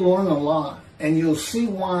video, you'll learn a lot. And you'll see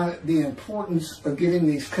why the importance of getting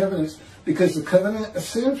these covenants, because the covenant of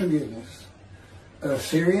sin forgiveness,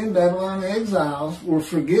 Assyrian, Babylon exiles were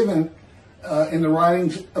forgiven in the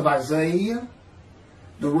writings of Isaiah,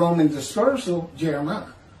 the Roman dispersal,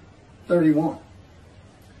 Jeremiah 31.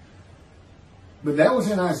 But that was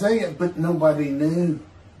in Isaiah, but nobody knew.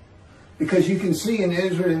 Because you can see in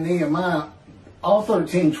Ezra and Nehemiah, all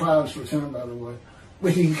 13 tribes returned, by the way.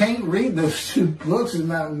 But you can't read those 2 books and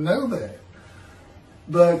not know that.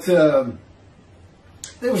 But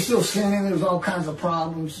they were still sinning. There was all kinds of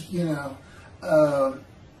problems, But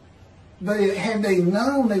had they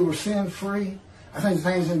known they were sin-free, I think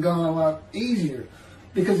things had gone a lot easier.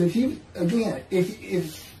 Because if you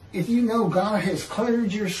know God has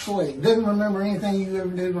cleared your slate, doesn't remember anything you ever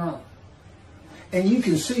did wrong, and you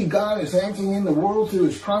can see God is acting in the world through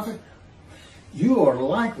his prophet, you are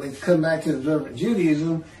likely to come back to observant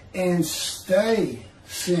Judaism and stay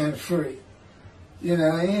sin-free. You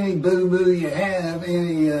know, any boo-boo you have,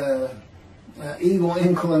 any evil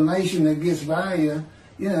inclination that gets by you,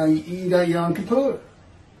 you know, you got Yom Kippur.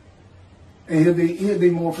 And he'll be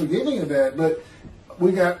more forgiving of that. But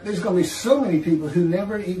there's going to be so many people who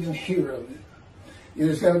never even hear of it. You know,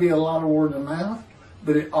 there's got to be a lot of word of mouth,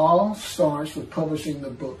 but it all starts with publishing the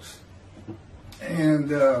books.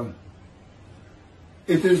 And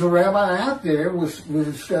if there's a rabbi out there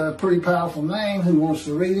with a pretty powerful name who wants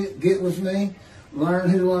to read it, get with me, learn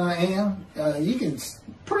who I am. You can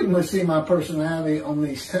pretty much see my personality on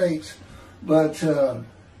these tapes, but and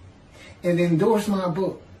endorse my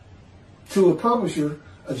book to a publisher,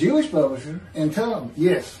 a Jewish publisher, and tell them,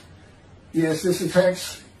 yes, this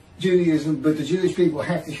attacks Judaism, but the Jewish people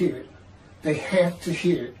have to hear it. They have to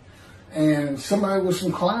hear it. And somebody with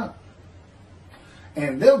some clout.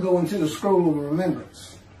 And they'll go into the scroll of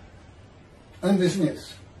remembrance.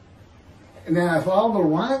 Undismissed. Now, if all the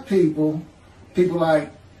right people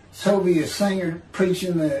like Toby, a singer,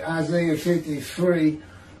 preaching that Isaiah 53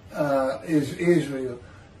 is Israel,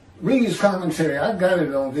 read his commentary. I've got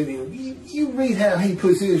it on video. You read how he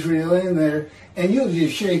puts Israel in there, and you'll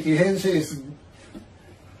just shake your head and say,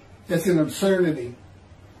 that's an absurdity.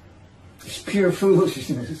 It's pure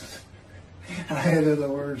foolishness. I had other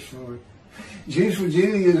words for it. Jews for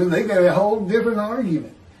Judaism, they got a whole different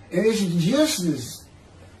argument. And it's just as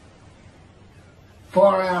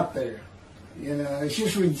far out there. You know, it's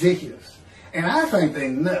just ridiculous. And I think they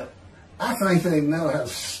know. I think they know how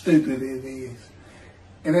stupid it is.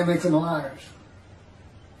 And that makes them liars.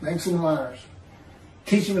 Makes them liars.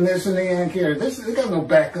 Teaching them this and they don't care. They got no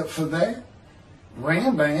backup for that.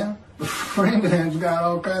 Rambam Rambam's got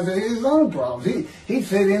all kinds of his own problems. He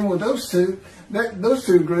fit in with those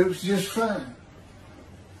two groups just fine.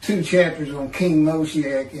 2 chapters on King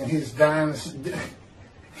Moshiach and his dynasty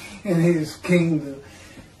and his kingdom.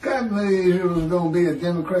 God knew Israel was going to be a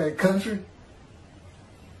democratic country.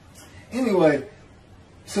 Anyway,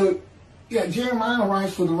 so, yeah, Jeremiah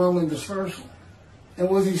writes for the Roman dispersal. And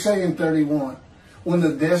what does he say in 31? When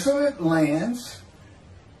the desolate lands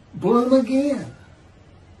bloom again,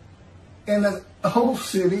 and the whole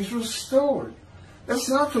city's restored. That's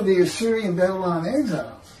not for the Assyrian Babylon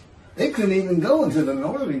exiles. They couldn't even go into the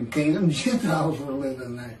northern kingdom. Gentiles were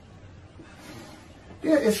living there.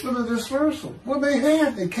 Yeah, it's for the dispersal. Well, they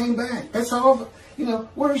had. They came back. That's all. You know,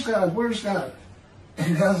 where's God? Where's God?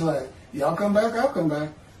 And God's like, y'all come back, I'll come back.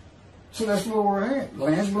 So that's where we're at.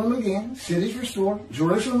 Lands bloom again. Cities restored.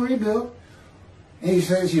 Jerusalem rebuilt. And he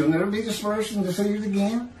says, you'll never be dispersed and defeated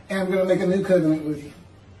again. And I'm going to make a new covenant with you.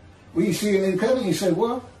 Well, you see a new covenant, you say,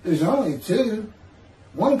 well, there's only 2.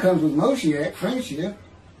 One comes with Moshiach, friendship.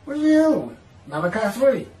 Where's the other one? Malachi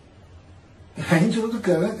 3. The angel of the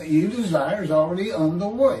covenant that you desire is already on the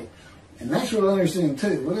way. And that's what I understand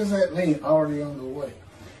too. What does that mean, already on the way?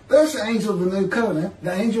 That's the angel of the new covenant,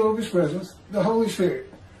 the angel of his presence, the Holy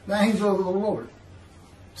Spirit, the angel of the Lord.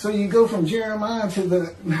 So you go from Jeremiah to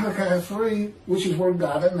the Malachi 3, which is where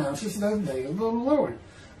God announces the day of the Lord.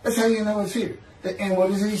 That's how you know it's here. And what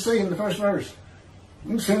does he say in the first verse?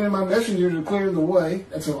 I'm sending my messenger to clear the way.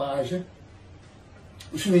 That's Elijah.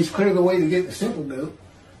 Which means clear the way to get the temple built.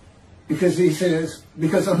 Because he says,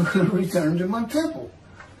 because I'm going to return to my temple.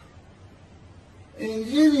 In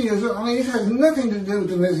Judaism, I mean, it has nothing to do with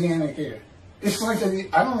the Messianic era. It's like,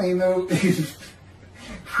 I don't even know if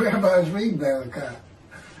rabbis read Malachi.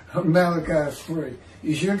 Or Malachi 3.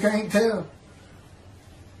 You sure can't tell.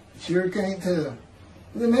 Sure can't tell.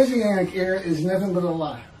 The Messianic era is nothing but a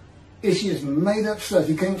lie. It's just made up stuff.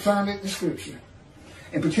 You can't find it in Scripture.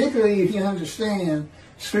 And particularly if you understand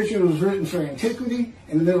Scripture was written for antiquity,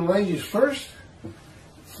 in the Middle Ages first,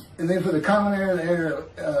 and then for the common era,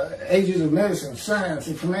 ages of medicine, science,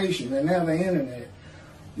 information, and now the internet.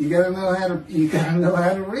 You gotta know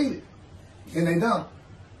how to read it. And they don't.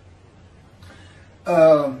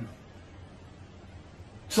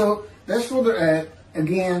 So that's where they're at.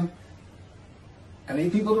 Again, I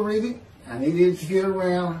need people to read it. I need it to get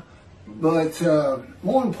around. But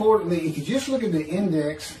more importantly, if you just look at the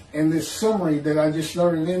index and this summary that I just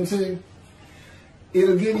started into,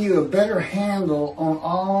 it'll give you a better handle on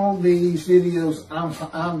all these videos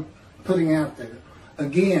I'm putting out there.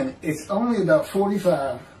 Again, it's only about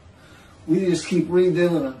 45. We just keep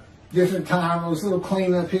redoing them. Different titles, little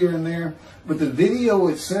cleanup here and there. But the video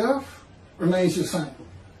itself remains the same.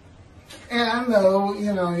 And I know,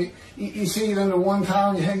 you see it under one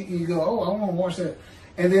title, you go, oh, I want to watch that.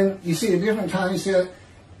 And then you see a different title, you see it,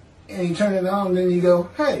 and you turn it on, and then you go,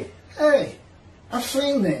 hey, I've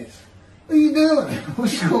seen this. What are you doing?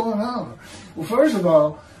 What's going on? Well, first of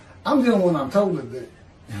all, I'm doing what I'm told to do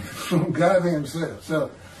from God himself.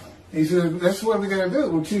 So he said, that's what we got to do.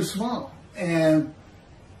 We're too small. And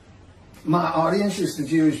my audience is the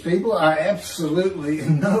Jewish people. I absolutely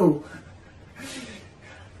know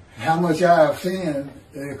how much I offend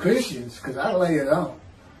the Christians because I lay it on.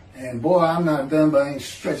 And boy, I'm not done by any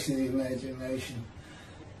stretch of the imagination.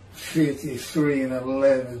 53 and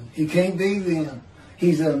 11. He can't be them.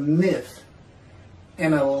 He's a myth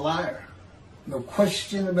and a liar. No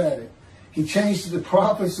question about it. He changed the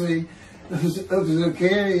prophecy of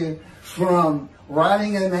Zechariah from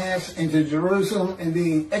riding an ass into Jerusalem and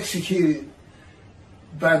being executed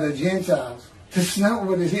by the Gentiles. That's not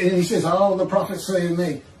what it is. And he says, all the prophets say of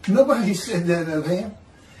me. Nobody said that of him.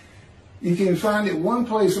 You can find it one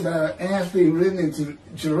place about an ass being ridden into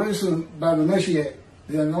Jerusalem by the Moshiach,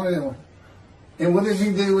 the anointed one. And what does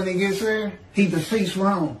he do when he gets there? He defeats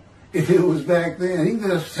Rome. If it was back then, he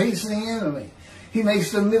defeats the enemy. He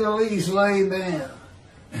makes the Middle East lay down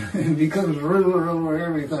and becomes ruler over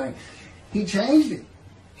everything. He changed it.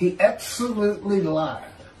 He absolutely lied.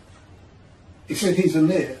 Except he's a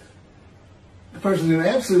myth. The person who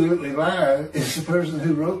absolutely lied is the person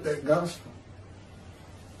who wrote that gospel.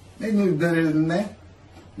 They knew better than that.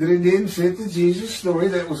 That it didn't fit the Jesus story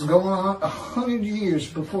that was going on 100 years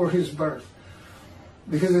before his birth.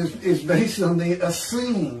 Because it's based on the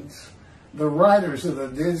Essenes, the writers of the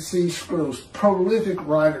Dead Sea Scrolls, prolific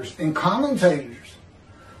writers and commentators.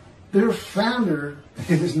 Their founder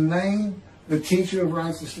is named the teacher of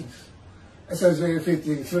righteousness. That's Isaiah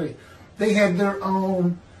 53. They had their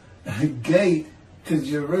own gate to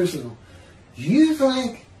Jerusalem. You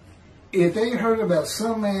think if they heard about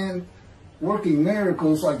some man working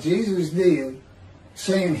miracles like Jesus did,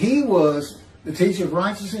 saying he was the teacher of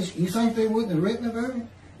righteousness, you think they wouldn't have written about it?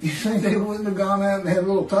 You think they wouldn't have gone out and had a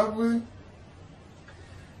little talk with him?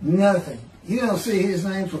 Nothing. You don't see his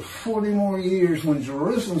name for 40 more years when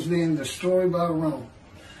Jerusalem's being destroyed by Rome.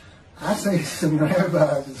 I think some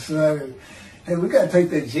rabbis decided, hey, we got to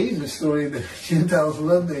take that Jesus story that Gentiles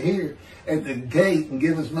love to hear at the gate and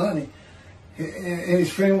give us money. And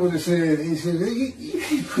his friend would have said, he said,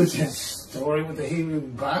 you put that story with the Hebrew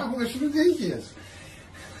Bible, that's ridiculous.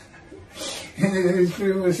 And his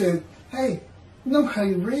friend would have said, hey,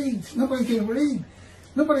 nobody reads. Nobody can read.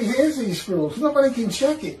 Nobody has these scrolls. Nobody can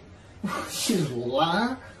check it. Just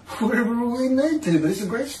lie whatever we need to. But it's a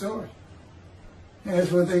great story. And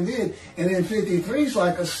that's what they did. And then 53 is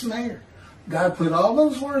like a snare. God put all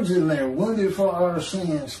those words in there. Wounded for our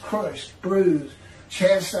sins, crushed, bruised,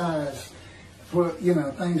 chastised for,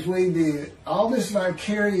 things we did. All this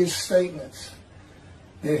vicarious statements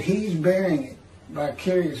that he's bearing it.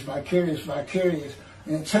 Vicarious.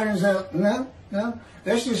 And it turns out, no,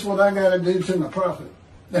 that's just what I got to do to my prophet.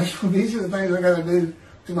 These are the things I got to do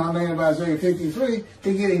to my man of Isaiah 53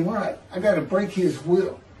 to get him right. I got to break his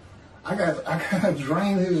will. I got to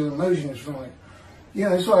drain his emotions from him.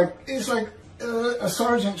 It's like a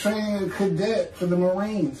sergeant training a cadet for the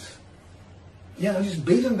Marines. Just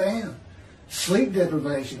beat them down. Sleep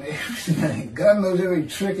deprivation, everything. God knows every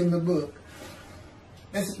trick in the book.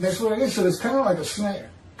 That's what it is. So it's kind of like a snare.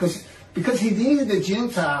 Because he needed the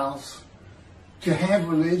Gentiles to have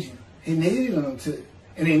religion. He needed them to.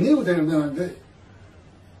 And he knew what they were going to do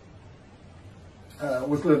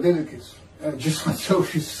with Leviticus. Just like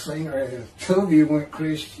Toby Singer has. Toby went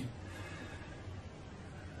Christian.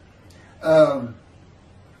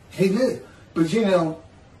 He knew. But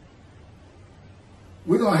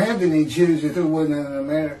we don't have any Jews if there wasn't an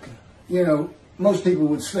America. Most people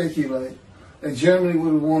would speculate that Germany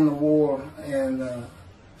would have won the war and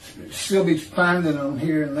still be finding them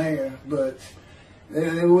here and there, but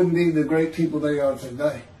they wouldn't be the great people they are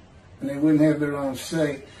today, and they wouldn't have their own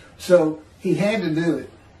state. So he had to do it,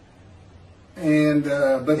 and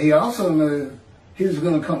but he also knew he was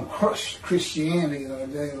going to come crush Christianity on the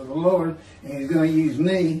day of the Lord, and he's going to use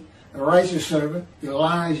me, a righteous servant,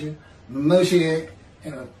 Elijah, Moshiach,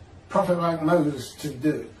 and a prophet like Moses to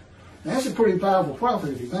do it. Now, that's a pretty powerful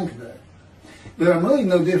prophet if you think about it. But I'm really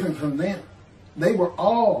no different from them. They were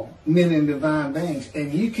all men and divine beings,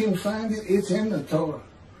 and you can find it. It's in the Torah.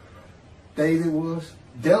 David was.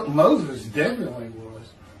 Moses definitely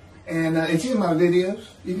was. And it's in my videos.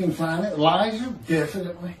 You can find it. Elijah,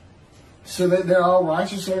 definitely. So that they're all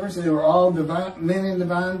righteous servants. They were all divine men and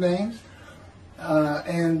divine beings.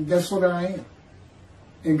 And that's what I am.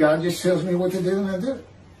 And God just tells me what to do, and I do it.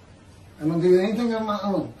 I don't do anything on my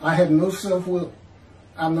own. I have no self-will.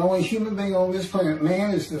 I'm the only human being on this planet.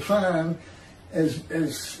 Man is defined as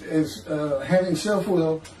having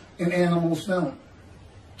self-will, and animals don't.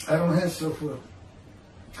 I don't have self-will.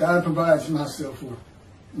 God provides my self-will,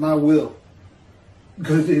 my will.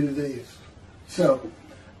 Good it is. So,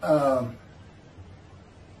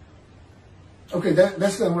 okay,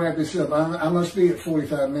 that's going to wrap this up. I must be at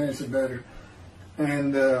 45 minutes or better.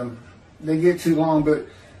 And they get too long, but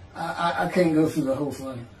I can't go through the whole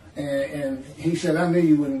thing. And he said, I knew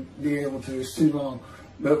you wouldn't be able to. It's too long.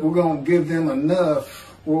 But we're going to give them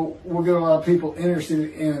enough. We'll get a lot of people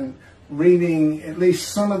interested in reading at least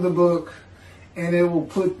some of the book, and it will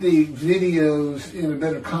put the videos in a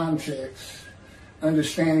better context,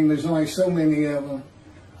 understanding there's only so many of them,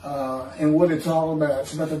 and what it's all about.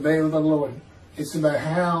 It's about the day of the Lord. It's about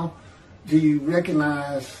how do you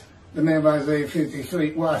recognize the man of Isaiah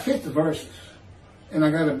 53. Well, I fit the verses, and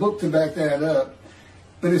I got a book to back that up.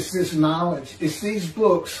 But it's this knowledge. It's these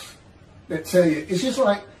books that tell you. It's just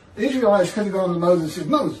like the Israelites could have gone to Moses and said,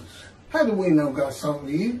 Moses, how do we know God's talking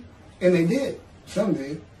to you? And they did. Some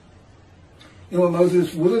did. You know what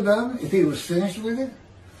Moses would have done if he was finished with it?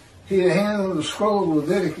 He'd have handed him the scroll of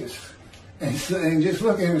Leviticus and just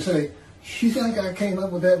look at him and say, you think I came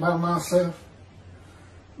up with that by myself?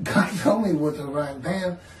 God told me what to write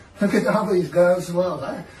down. Look at all these God's laws.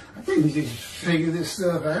 I didn't just figure this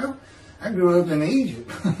stuff out. I grew up in Egypt.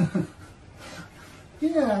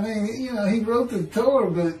 Yeah, I mean, you know, he wrote the Torah,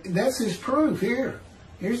 but that's his proof here.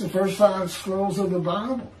 Here's the first 5 scrolls of the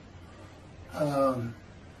Bible.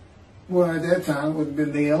 Well, at that time, would have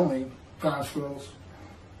been the only 5 scrolls.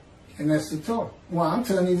 And that's the Torah. Well, I'm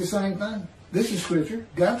telling you the same thing. This is Scripture.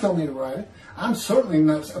 God told me to write it. I'm certainly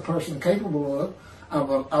not a person capable of.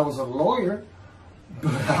 I was a lawyer,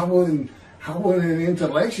 but I wasn't an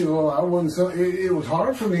intellectual. It was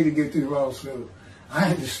hard for me to get through law school. I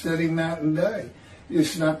had to study night and day.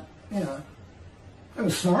 It's not, you know, I'm a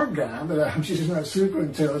smart guy, but I'm just not super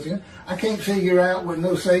intelligent. I can't figure out what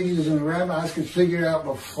no sages and rabbis could figure out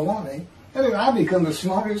before me. And then I become the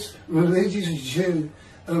smartest religious Jew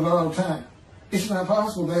of all time. It's not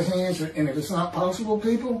possible. That's the answer. And if it's not possible,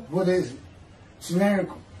 people, what is it? It's a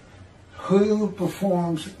miracle. Who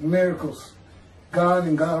performs miracles? God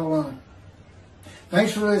and God alone.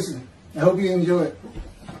 Thanks for listening. I hope you enjoy it.